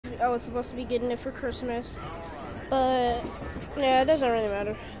I was supposed to be getting it for Christmas, but yeah, it doesn't really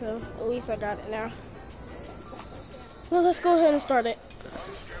matter. So at least I got it now. Well, let's go ahead and start it.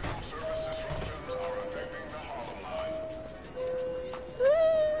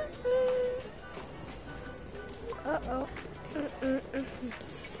 Uh-oh.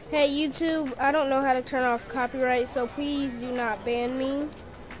 Hey, YouTube, I don't know how to turn off copyright, so please do not ban me,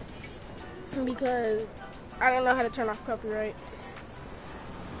 because I don't know how to turn off copyright.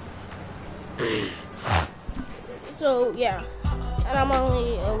 So, yeah. And I'm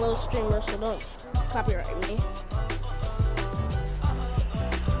only a little streamer, so don't copyright me.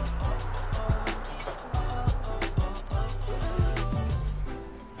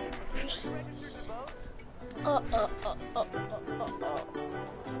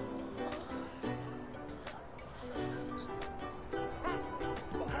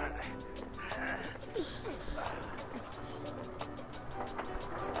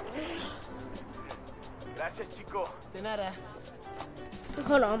 Gracias, chico. De nada.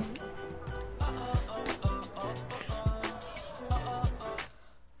 Hold on.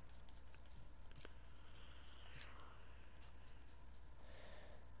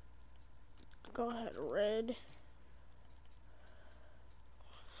 Go ahead, red.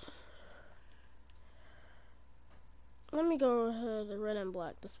 Let me go ahead, red and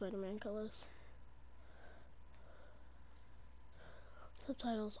black, the Spiderman colors.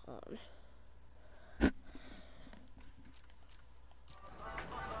 Subtitles on. That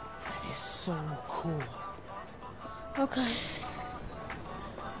is so cool. Okay.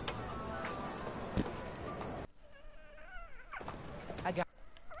 I got.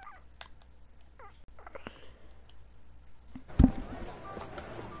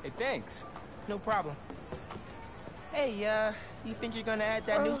 Hey, thanks. No problem. Hey, you think you're gonna add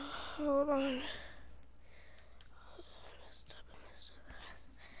that new? Hold on.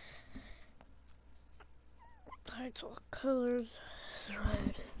 Title, colors,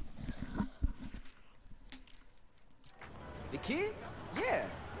 red. The kid? Yeah,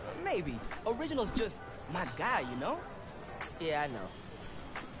 maybe. Original's just my guy, you know? Yeah, I know.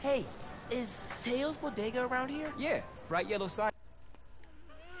 Hey, is Teo's Bodega around here? Yeah, bright yellow sign.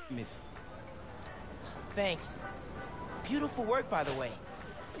 Miss. Thanks. Beautiful work, by the way.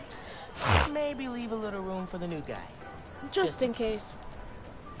 Maybe leave a little room for the new guy. Just in case.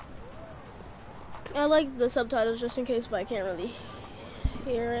 I like the subtitles just in case, but I can't really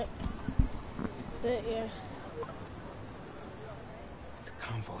hear it. But yeah. The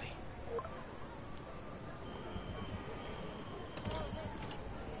convoy.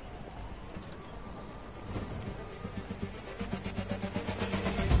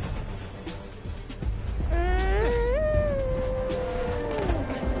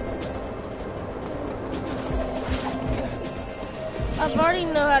 I've already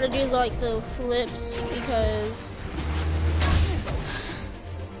know how to do like the flips because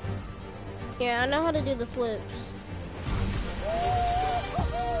yeah, I know how to do the flips.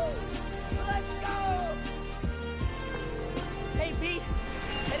 Let's go! Hey, Pete,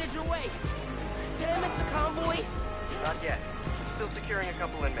 headed your way. Did I miss the convoy? Not yet. I'm still securing a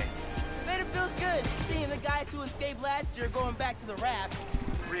couple inmates. Bet it feels good seeing the guys who escaped last year going back to the raft.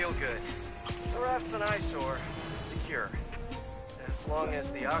 Real good. The raft's an eyesore. It's secure. As long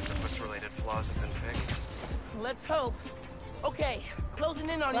as the octopus-related flaws have been fixed. Let's hope. Okay, closing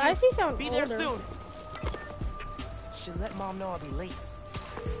in on Why you. does he sound Be older? there soon. Should let Mom know I'll be late.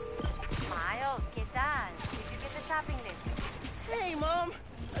 Miles, ¿qué tal? Did you get the shopping list? Hey, Mom.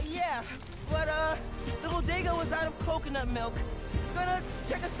 Yeah, but the bodega was out of coconut milk. Gonna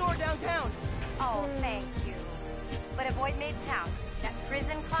check a store downtown. Oh, thank you. But avoid Midtown. That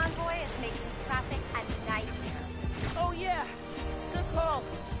prison convoy is making traffic a nightmare. Oh yeah, good call.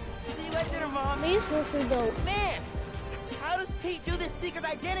 See you at dinner, Mom. These looks are dope. Man, how does Pete do this secret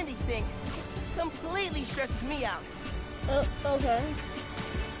identity thing? Completely stresses me out. Okay.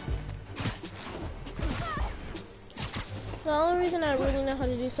 The only reason I really know how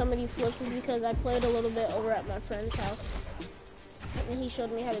to do some of these flips is because I played a little bit over at my friend's house. And he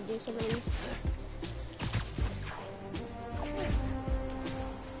showed me how to do some of these.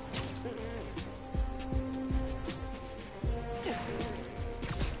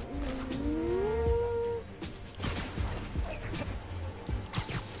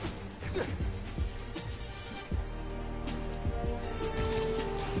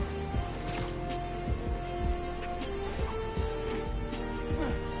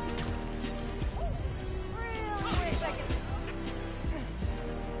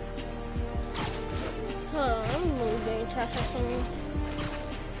 Hold on, I'm really getting traffic somewhere.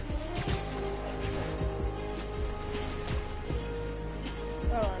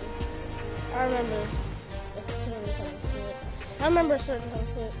 Hold on. I remember a certain type of flip. I remember a certain type of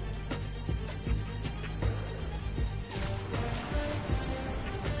flip.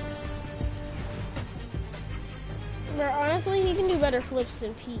 But honestly, he can do better flips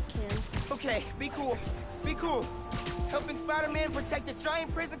than Pete can. Okay, be cool. Be cool. Helping Spider-Man protect a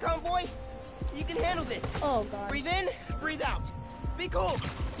giant prison convoy? You can handle this. Oh, God. Breathe in, breathe out. Be cool.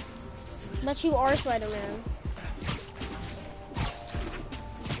 But you are Spider-Man.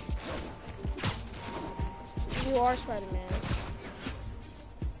 You are Spider-Man.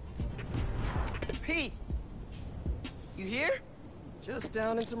 Pete! You here? Just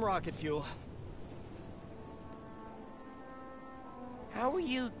down in some rocket fuel. How are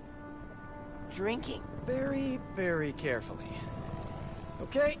you drinking? Very, very carefully.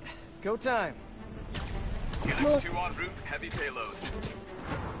 Okay, go time. Helix 2 en route, heavy payload.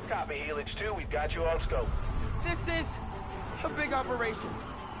 Copy, Helix 2, we've got you on scope. This is a big operation.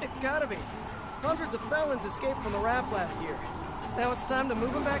 It's gotta be. Hundreds of felons escaped from the raft last year. Now it's time to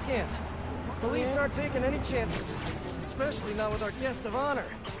move them back in. Police aren't taking any chances, especially not with our guest of honor.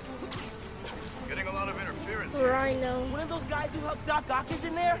 Getting a lot of interference here. Rhino. One of those guys who helped Doc Ock is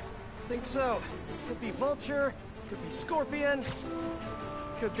in there? Think so. Could be Vulture, could be Scorpion,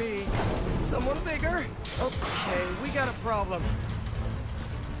 could be someone bigger. Okay, we got a problem.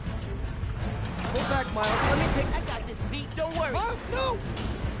 Pull back, Miles. Let me take... I got this, Pete. Don't worry. Oh, no!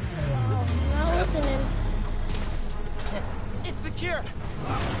 Wow, not listening. It's secure.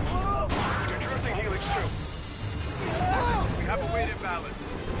 You're drifting Helix 2. We have a weight imbalance.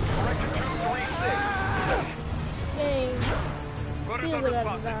 Director 236. Dang. Rudder's He's about to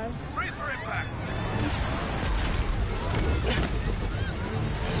unresponsive. die. Brace for impact.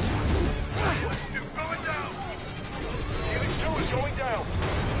 Helix 2 going down. Helix 2 is going down.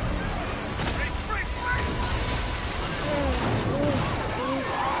 Brace, brace, brace!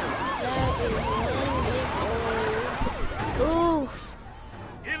 Oof.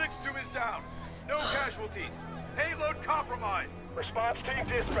 Helix 2 is down. No casualties. Payload compromised. Response team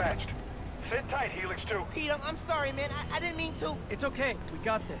dispatched. Sit tight, Helix 2. Pete, I'm sorry, man. I didn't mean to. It's okay. We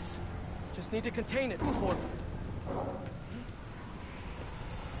got this. Just need to contain it before...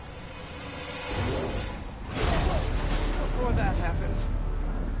 Before that happens.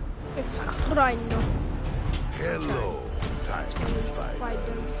 It's Rhino. Hello, tiny spider.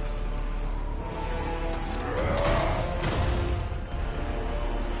 Spider.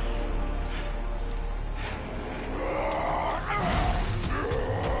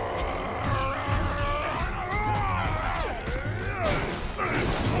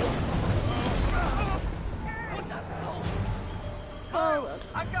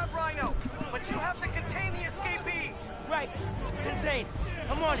 I've got Rhino, but you have to contain the escapees. Right. Contain.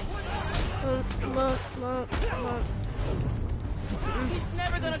 I'm on it. He's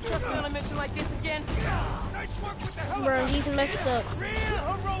never gonna trust me on a mission like this again. Nice work with the helicopter. Bro, he's messed up. Real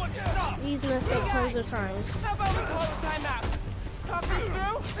heroic stuff. He's messed up tons of times. How about we call a timeout? Talk this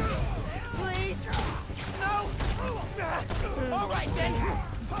through? Please? No? All right, then.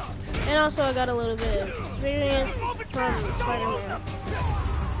 And also, I got a little bit of experience from Spider-Man.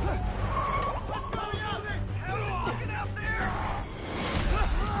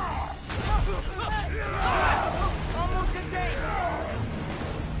 Almost contained.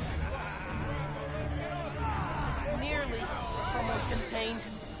 Nearly almost contained.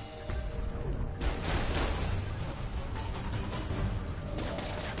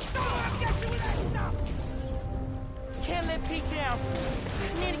 Can't let Pete down. I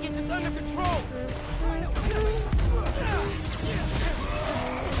need to get this under control.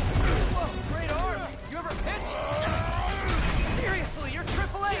 Whoa, great arm. You ever pitch? Seriously, you're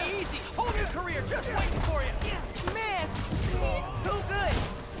AAA. Easy. Whole new career just waiting for you. Man, he's too good.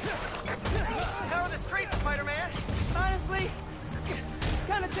 How are the streets, Spider-Man? Honestly,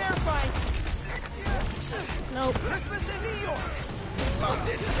 kind of terrifying. Nope. Christmas in New York.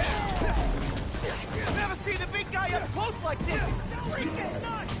 I've never seen the big guy up close like this. Freaking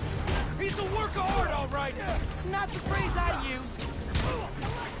nuts. He's a work of art, all right. Not the phrase I use.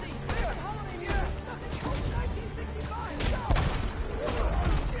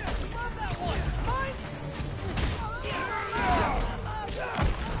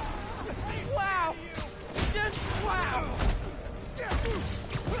 Wow. Just wow.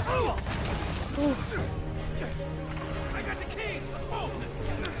 I got the keys. Let's move.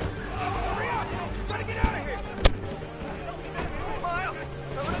 Hurry up. Gotta get out of here. Miles,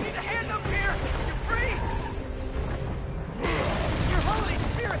 I'm gonna need a hand up here. You free? Your holiday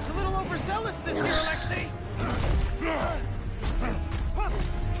spirit's a little overzealous this year, Alexei.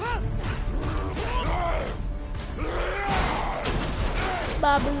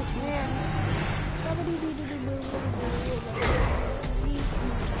 Babu. Hang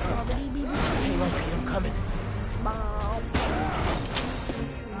on, Pete, I'm coming.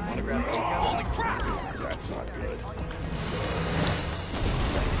 Wanna grab takeout? Holy crap! That's not good.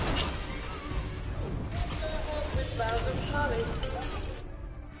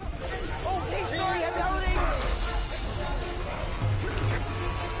 Oh, hey, sorry, happy holidays!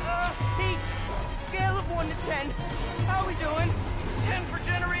 Pete, scale of 1 to 10. How we doing? 10 for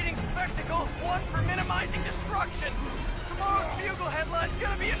generating spectacle, 1 for minimizing destruction. Tomorrow's Bugle headline's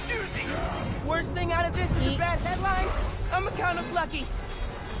gonna be a doozy. Worst thing out of this is a bad headline. I'ma count us lucky.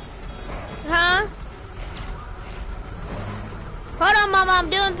 Huh? Hold on, Mama. I'm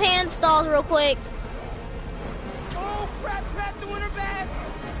doing pan stalls real quick. Oh, crap, doing her best.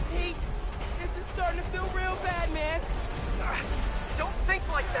 Pete, this is starting to feel real bad, man. Don't think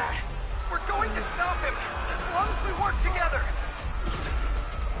like that. We're going to stop him, as long as we work together.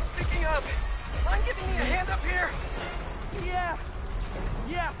 Speaking of, mind giving me a hand up here? Yeah,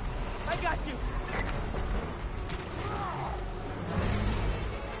 I got you.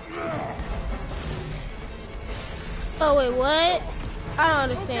 Oh, wait, what? I don't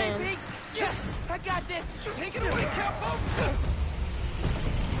understand. Okay, Pete. Yeah, I got this. Take it away, Capo.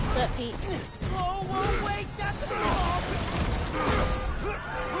 What's up, Pete? Whoa, wait, that's the ball.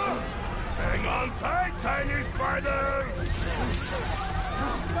 Hang on tight, tiny spider!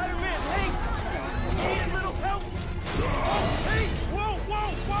 Spider-Man, hey! Need a little help? Hey! Whoa!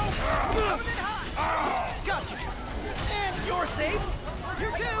 Coming in hot! Gotcha! And you're safe! You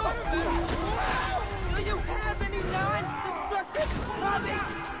too! Do you have any non-destructive hobbies?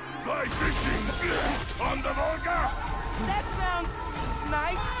 Fly fishing! On the Volga! That sounds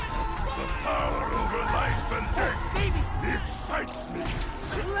nice. The power over life and death Baby, excites me!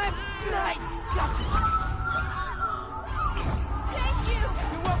 that's nice! Gotcha! Thank you!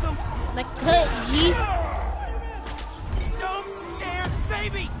 You're welcome! The cut, G. Don't scare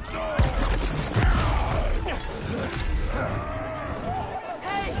babies!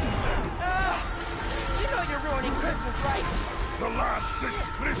 Hey! You know you're ruining Christmas, right? The last 6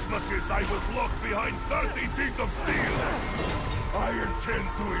 Christmases I was locked behind 30 feet of steel! I intend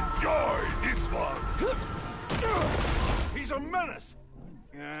to enjoy this one! He's a menace!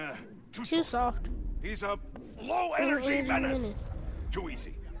 Too soft. He's a low-energy menace! Too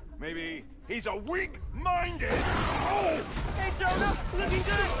easy. Maybe he's a weak-minded... Oh! Hey, Jonah! Looking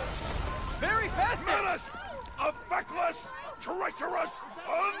good! Very festive. Menace! A feckless, treacherous,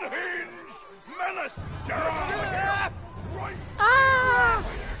 unhinged menace! Right! Ah!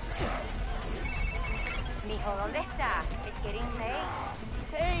 Mijo, ¿dónde está? It's getting late.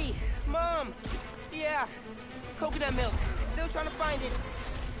 Hey, Mom! Yeah, coconut milk. Still trying to find it.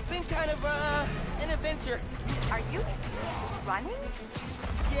 Been kind of, an adventure. Are you running?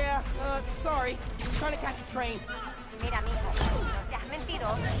 Yeah, sorry. Trying to catch a train. Mira, mijo, no seas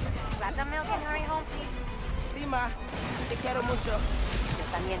mentiroso. Grab the milk and hurry home, please. Sí, ma. Te quiero mucho. Yo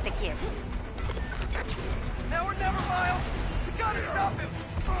también te quiero. Now or never, Miles. We gotta stop him.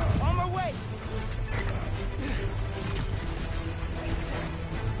 On my way.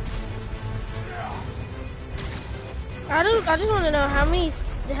 I just want to know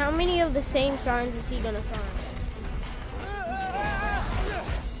how many of the same signs is he gonna find?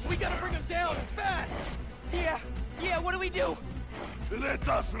 We gotta bring him down fast. Yeah, what do we do? Let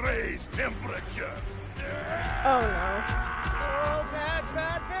us raise temperature! Oh no. Oh,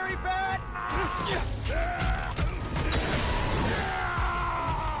 bad, very bad.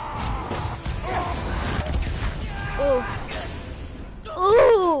 Oof.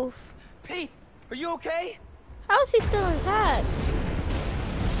 Oof. Pete, are you okay? How is he still intact?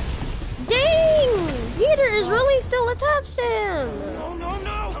 Dang! Peter is really still attached to him.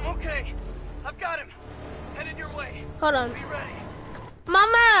 No. I'm okay. I've got him. Headed your way. Hold on. Be ready.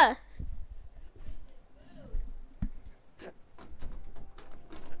 Mama!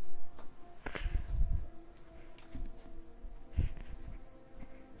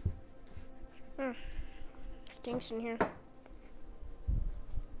 Stinks in here.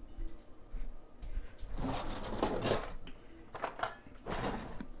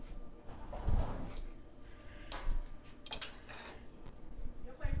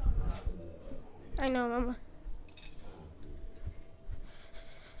 I know, Mama.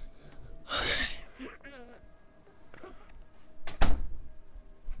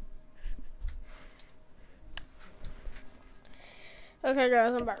 Okay,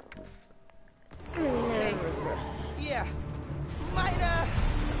 guys, I'm back. Hey. Yeah. Might,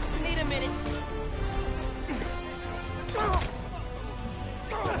 need a minute.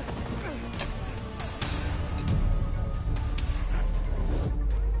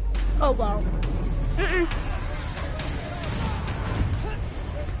 Oh, wow. Hit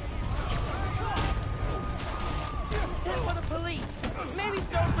for the police. Maybe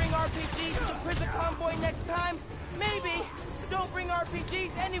don't bring RPGs to the prison convoy next time. Maybe don't bring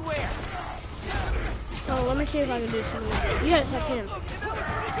RPGs anywhere. Oh, let me see if I can do something. Yes, I can.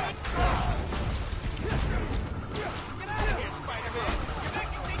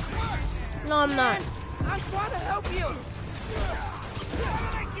 No, I'm not. I'm trying to help you.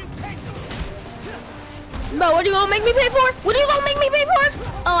 But what are you gonna make me pay for? What are you gonna make me pay for?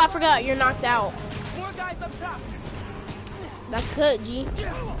 Oh, I forgot. You're knocked out. More guys up top. That could, G.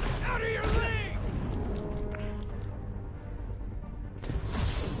 Out of your league!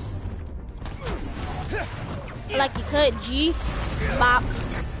 Like you could, G. Bop.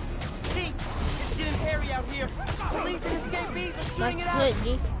 Pete, it's getting hairy out here. Police and escapees are Like shooting you it out. could,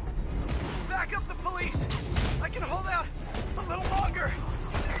 G. Back up the police. I can hold out a little longer.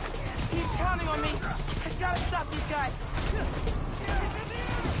 He's counting on me. I gotta stop these guys.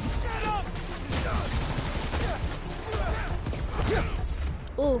 Get up!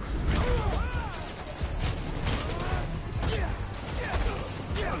 Oof.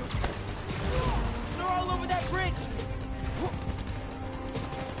 They're all over that bridge.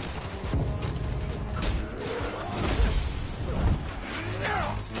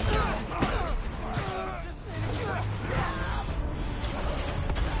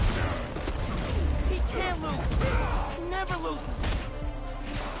 He can't lose. He never loses.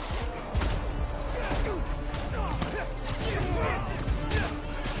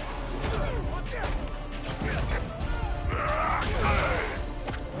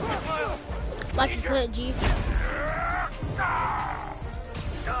 Like you could, G.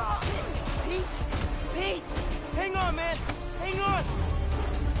 Pete! Pete! Hang on, man! Hang on!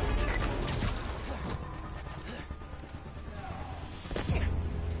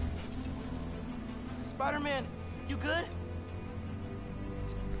 Spider-Man, you good?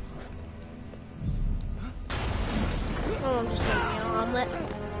 Oh, I'm just gonna be an omelet.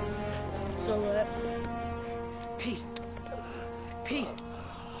 So what? Pete! Pete!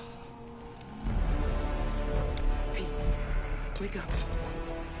 Pete! Wake up!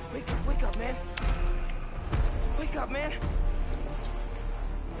 Wake up, man! Wake up, man!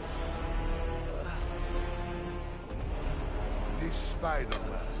 This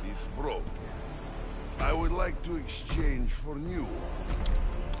Spiderman is broken. I would like to exchange for new one.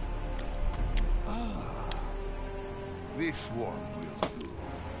 This one will do.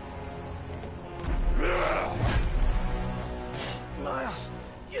 Miles,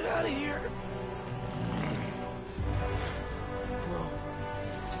 get out of here. Bro.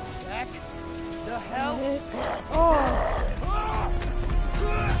 Back the hell?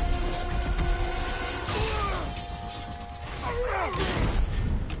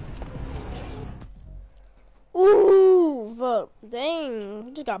 Ooh, fuck. Dang.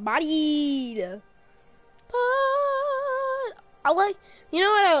 We just got bodied. But I like, you know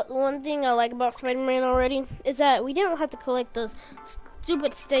what, one thing I like about Spider-Man already is that we didn't have to collect those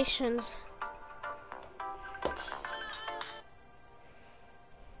stupid stations.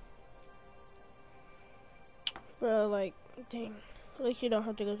 Bro, like, dang. At least you don't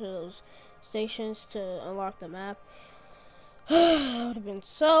have to go to those stations to unlock the map. That would have been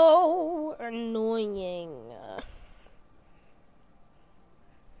so annoying.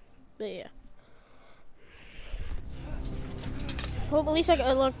 But yeah. Well, at least I can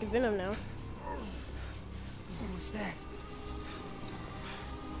unlock the Venom now. What was that?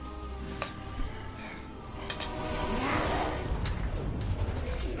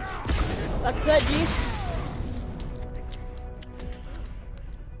 That's good, G.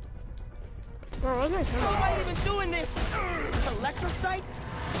 Bro, what's my turn? Why are you even doing this? Electrocytes?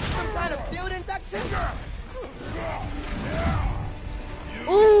 Some kind of field infection?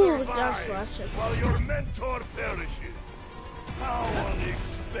 Ooh, Survive Josh Flash. while your mentor perishes. How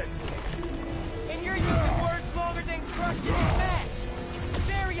unexpected. And you're using words longer than crush and smash.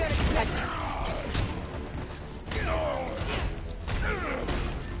 Very unexpected.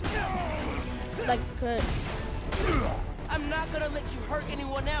 Like good. I'm not gonna let you hurt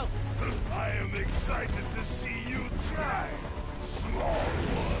anyone else. I am excited to see you try, small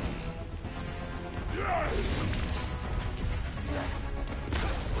one.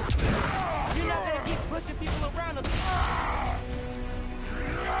 You're not gonna keep pushing people around us.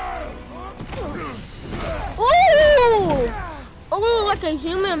 Ooh! Oh, like a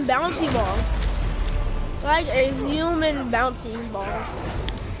human bouncy ball. Like a human bouncy ball.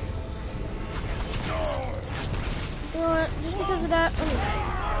 You know what? Just because of that.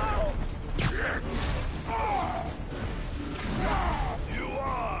 You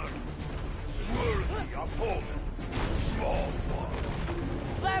are worthy. opponent. Small one.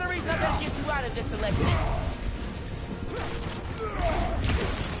 Flattery's not gonna get you out of this election.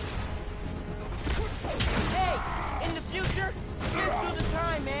 Hey, in the future, just do the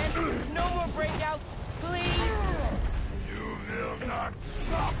time, man. No more breakouts, please. You will not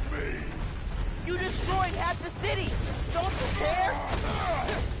stop me. You destroyed half the city. Don't you care?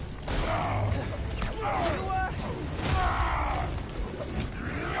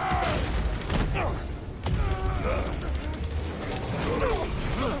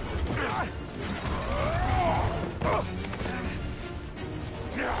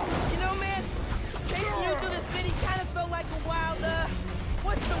 You know, man, chasing you through the city kind of felt like a wild,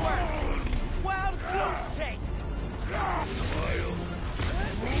 what's the word? Wild goose chase.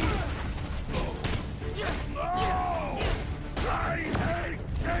 I hate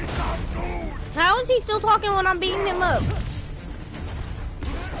Jason Dude. How is he still talking when I'm beating him up?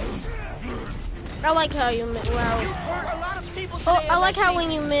 I like how you miss. Wow. You've hurt a lot of people Oh, today, I like how Alexei.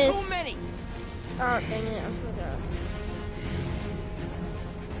 when you miss. Too many. Oh, dang it, I forgot.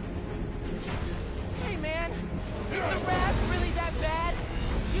 Hey, man, is the raft really that bad?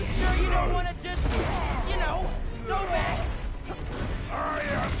 You sure you don't want to just, you know, go back? I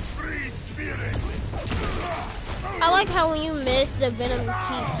am free spirit. I like how when you miss, the venom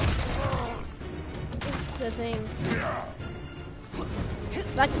keeps the thing.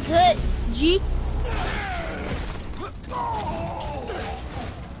 Like the cut, G.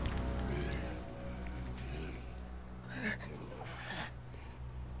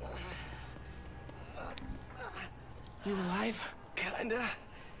 You alive? Kinda.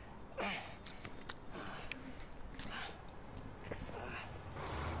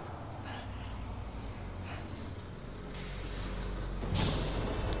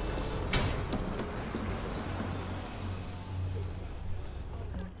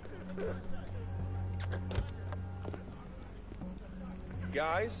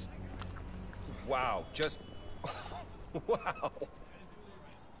 Guys? Wow, just... wow.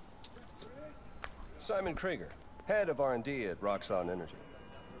 Simon Krieger, head of R&D at Roxxon Energy.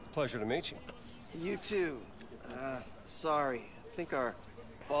 Pleasure to meet you. You too. Sorry. I think our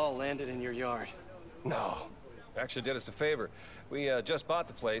ball landed in your yard. No, actually did us a favor. We just bought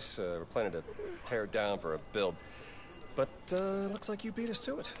the place. We're planning to tear it down for a build. But looks like you beat us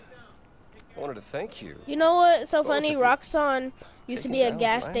to it. I wanted to thank you. You know what's so Both funny? of you. Roxxon used to be a Taking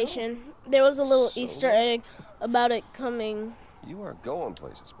gas down Rhino? station. There was a little So Easter egg about it coming You are going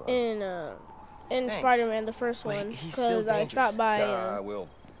places, bud. in Thanks. Spider-Man, the first But one, he's still because I dangerous. stopped by We'll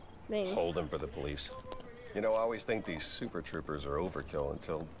thing. hold him for the police. You know, I always think these super troopers are overkill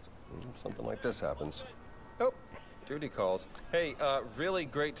until something like this happens. Oh, duty calls. Hey, really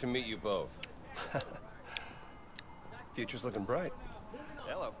great to meet you both. Future's looking bright.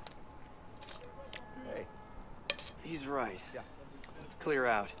 Hello. Hey. He's right. Let's clear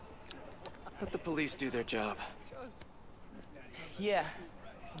out. Let the police do their job. Yeah.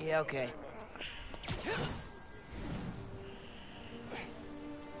 Yeah, okay.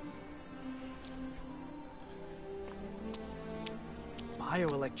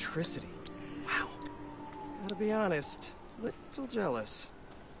 Bioelectricity. Wow. Gotta be honest, little jealous.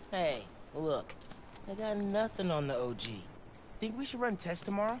 Hey, look. I got nothing on the OG. Think we should run tests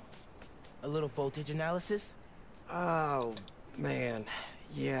tomorrow? A little voltage analysis? Oh, man.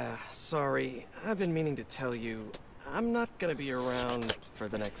 Yeah, sorry. I've been meaning to tell you, I'm not gonna be around for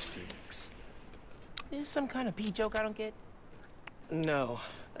the next few weeks. Is this some kind of pee joke I don't get? No.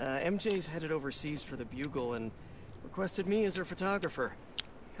 MJ's headed overseas for the Bugle and requested me as her photographer.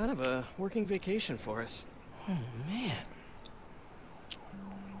 Kind of a working vacation for us. Oh, man.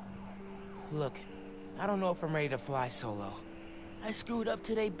 Look, I don't know if I'm ready to fly solo. I screwed up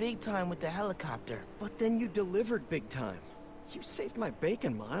today big time with the helicopter. But then you delivered big time. You saved my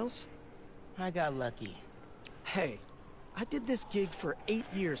bacon, Miles. I got lucky. Hey, I did this gig for 8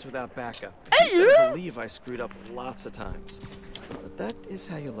 years without backup. I can't believe I screwed up lots of times. But that is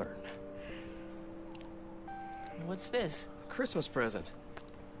how you learn. What's this? Christmas present.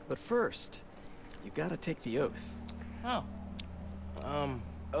 But first, you gotta take the oath. Oh.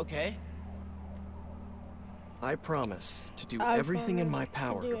 Okay. I promise to do I everything in promise my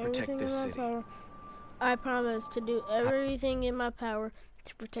power to protect everything this in my city. power. I promise to do everything in my power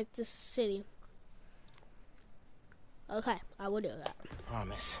to protect this city. Okay, I will do that.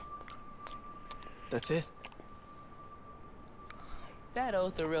 Promise. That's it? That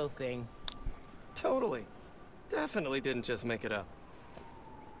oath a real thing. Totally. Definitely didn't just make it up.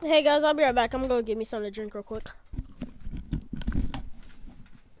 Hey guys, I'll be right back. I'm gonna go get me something to drink real quick.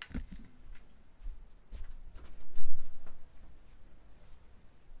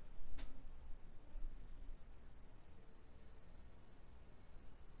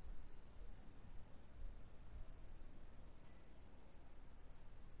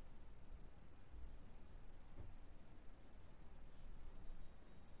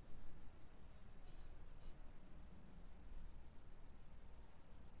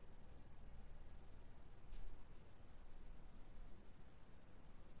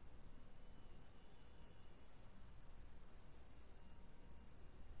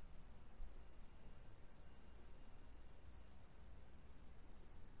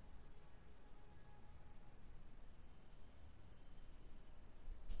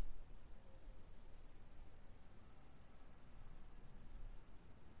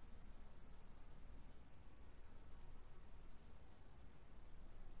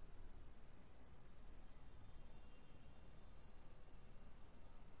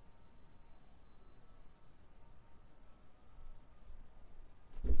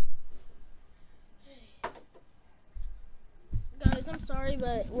 sorry,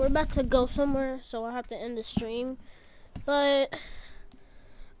 but we're about to go somewhere, so I have to end the stream. But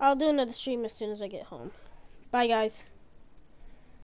I'll do another stream as soon as I get home. Bye, guys.